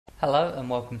Hello and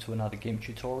welcome to another Gimp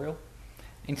tutorial.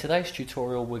 In today's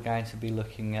tutorial we're going to be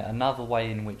looking at another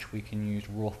way in which we can use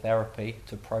raw therapy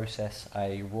to process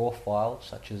a raw file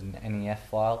such as an NEF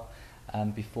file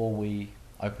before we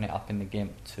open it up in the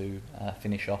Gimp to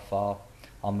finish off our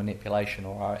manipulation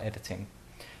or our editing.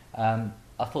 I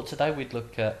thought today we'd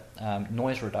look at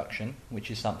noise reduction,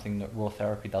 which is something that raw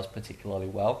therapy does particularly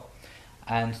well,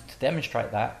 and to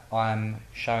demonstrate that I'm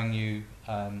showing you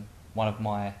one of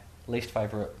my least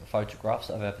favourite photographs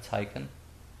that I've ever taken,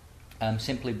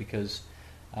 simply because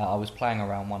I was playing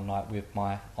around one night with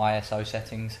my ISO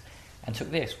settings and took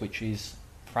this, which is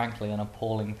frankly an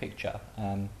appalling picture.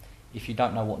 If you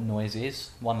don't know what noise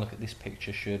is, one look at this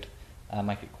picture should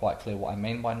make it quite clear what I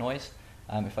mean by noise.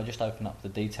 If I just open up the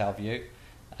detail view,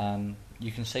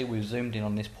 you can see we've zoomed in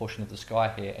on this portion of the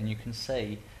sky here, and you can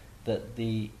see that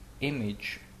the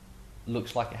image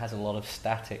looks like it has a lot of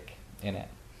static in it.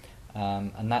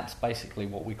 And that's basically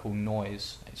what we call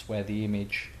noise. It's where the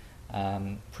image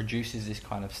produces this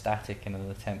kind of static in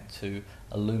an attempt to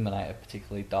illuminate a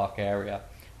particularly dark area.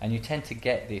 And you tend to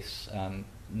get this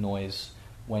noise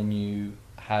when you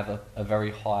have a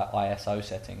very high ISO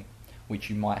setting, which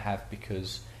you might have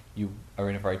because you are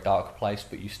in a very dark place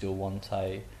but you still want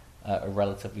a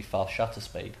relatively fast shutter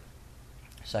speed.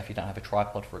 So if you don't have a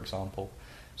tripod, for example.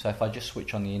 So if I just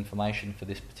switch on the information for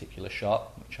this particular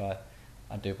shot, which I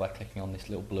do by clicking on this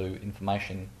little blue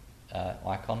information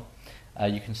icon,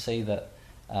 you can see that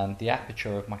the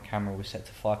aperture of my camera was set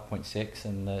to 5.6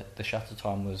 and the shutter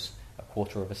time was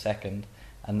 1/4 of a second,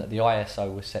 and that the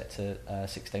ISO was set to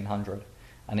 1600,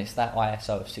 and it's that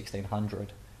ISO of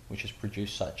 1600 which has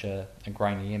produced such a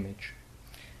grainy image.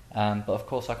 But of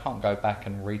course I can't go back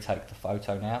and retake the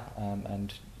photo now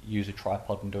and use a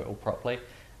tripod and do it all properly,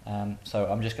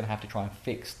 so I'm just going to have to try and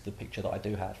fix the picture that I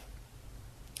do have.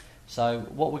 So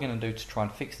what we're going to do to try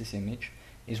and fix this image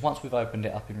is, once we've opened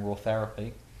it up in raw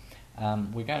therapy,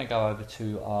 we're going to go over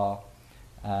to our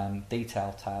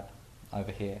detail tab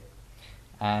over here,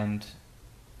 and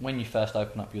when you first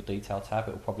open up your detail tab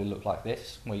it will probably look like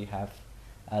this, where you have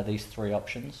these three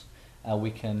options.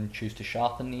 We can choose to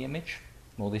sharpen the image.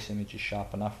 Well, this image is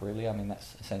sharp enough, really. I mean,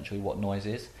 that's essentially what noise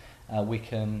is. We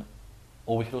could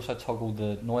also toggle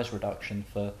the noise reduction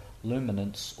for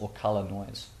luminance or colour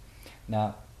noise.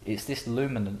 Now, it's this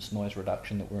luminance noise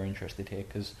reduction that we're interested here,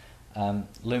 because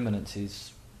luminance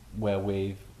is where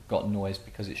we've got noise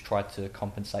because it's tried to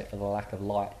compensate for the lack of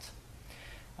light.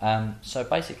 So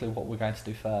basically what we're going to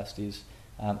do first is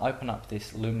open up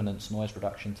this luminance noise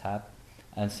reduction tab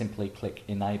and simply click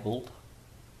enabled,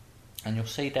 and you'll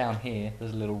see down here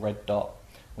there's a little red dot.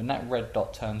 When that red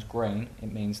dot turns green,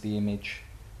 it means the image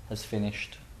has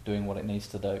finished doing what it needs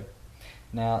to do.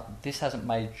 Now, this hasn't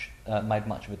made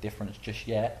much of a difference just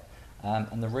yet,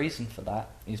 and the reason for that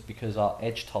is because our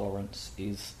edge tolerance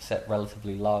is set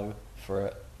relatively low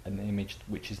for an image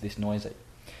which is this noisy.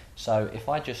 So if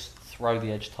I just throw the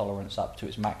edge tolerance up to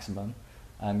its maximum,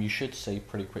 you should see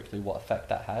pretty quickly what effect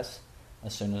that has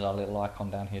as soon as our little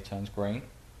icon down here turns green.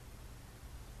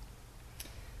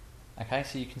 Okay,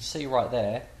 so you can see right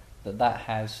there that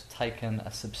has taken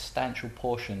a substantial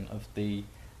portion of the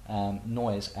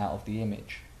noise out of the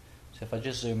image. So if I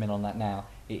just zoom in on that now,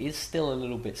 it is still a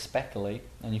little bit speckly,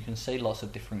 and you can see lots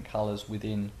of different colours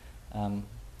within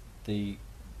the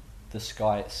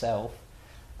sky itself.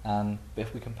 But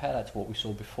if we compare that to what we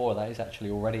saw before, that is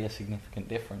actually already a significant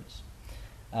difference.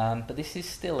 But this is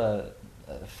still a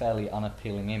fairly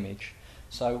unappealing image.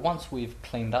 So once we've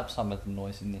cleaned up some of the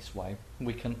noise in this way,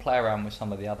 we can play around with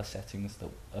some of the other settings that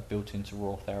are built into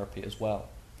raw therapy as well.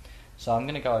 So I'm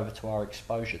going to go over to our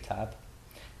exposure tab,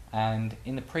 and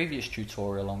in the previous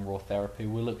tutorial on raw therapy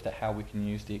we looked at how we can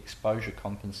use the exposure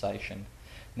compensation.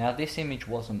 Now, this image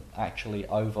wasn't actually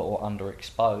over or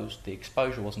underexposed, the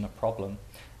exposure wasn't a problem,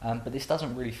 but this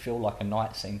doesn't really feel like a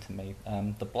night scene to me.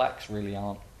 The blacks really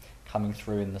aren't coming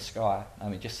through in the sky.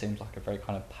 It just seems like a very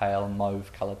kind of pale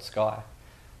mauve coloured sky,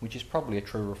 which is probably a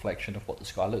true reflection of what the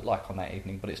sky looked like on that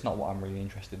evening, but it's not what I'm really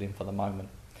interested in for the moment.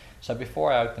 So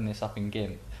before I open this up in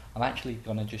Gimp, I'm actually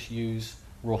going to just use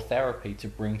raw therapy to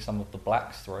bring some of the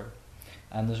blacks through.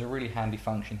 And there's a really handy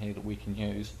function here that we can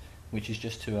use, which is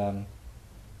just to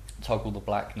toggle the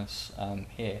blackness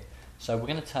here. So we're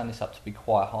going to turn this up to be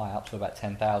quite high, up to about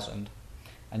 10,000,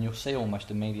 and you'll see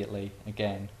almost immediately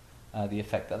again the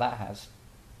effect that has.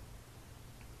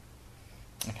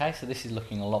 Okay, so this is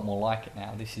looking a lot more like it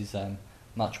now. This is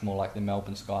much more like the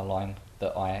Melbourne skyline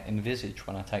that I envisage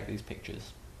when I take these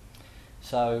pictures.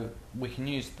 So we can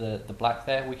use the black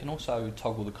there. We can also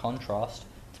toggle the contrast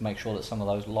to make sure that some of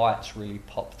those lights really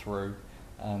pop through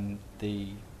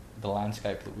the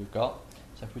landscape that we've got.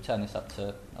 So if we turn this up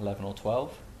to 11 or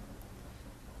 12,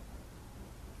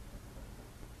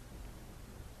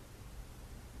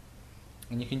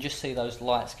 and you can just see those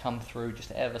lights come through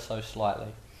just ever so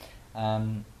slightly.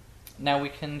 Now we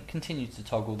can continue to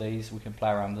toggle these, we can play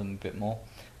around with them a bit more,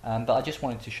 but I just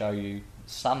wanted to show you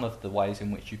some of the ways in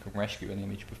which you can rescue an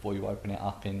image before you open it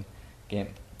up in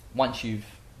Gimp. Once you've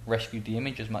rescued the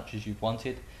image as much as you've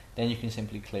wanted, then you can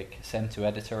simply click Send to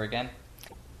Editor again.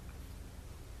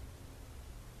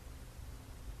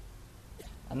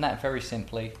 And that very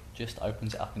simply just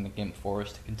opens it up in the Gimp for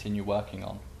us to continue working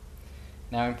on.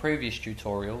 Now in previous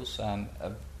tutorials,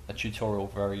 a tutorial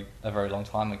a very long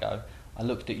time ago, I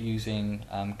looked at using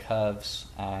curves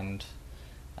and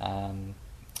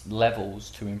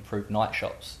levels to improve night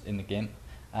shots in the Gimp.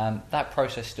 That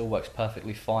process still works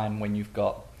perfectly fine when you've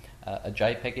got a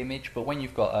JPEG image, but when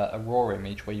you've got a RAW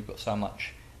image where you've got so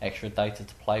much extra data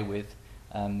to play with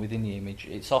within the image,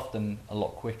 it's often a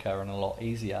lot quicker and a lot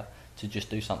easier to just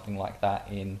do something like that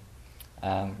in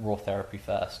raw Therapee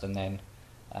first, and then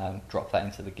drop that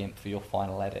into the Gimp for your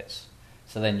final edits.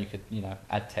 So then you could,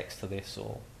 add text to this,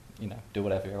 or do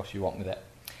whatever else you want with it.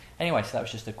 Anyway, so that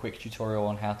was just a quick tutorial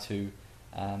on how to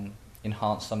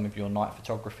enhance some of your night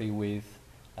photography with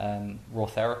raw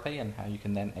Therapee, and how you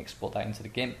can then export that into the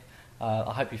Gimp.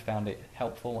 I hope you found it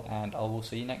helpful, and I will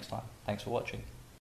see you next time. Thanks for watching.